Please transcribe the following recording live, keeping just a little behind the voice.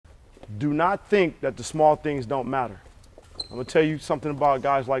do not think that the small things don't matter. I'm going to tell you something about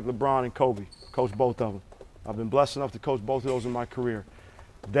guys like LeBron and Kobe. Coach both of them. I've been blessed enough to coach both of those in my career.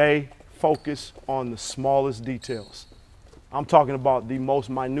 They focus on the smallest details. I'm talking about the most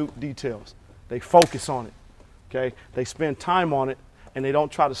minute details. They focus on it, okay? They spend time on it, and they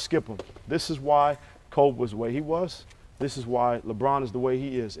don't try to skip them. This is why Kobe was the way he was. This is why LeBron is the way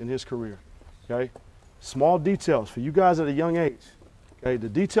he is in his career, okay? Small details for you guys at a young age, okay? The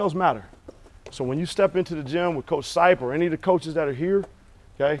details matter. So when you step into the gym with Coach Sipe or any of the coaches that are here,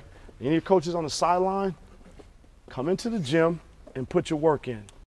 okay, any of the coaches on the sideline, come into the gym and put your work in.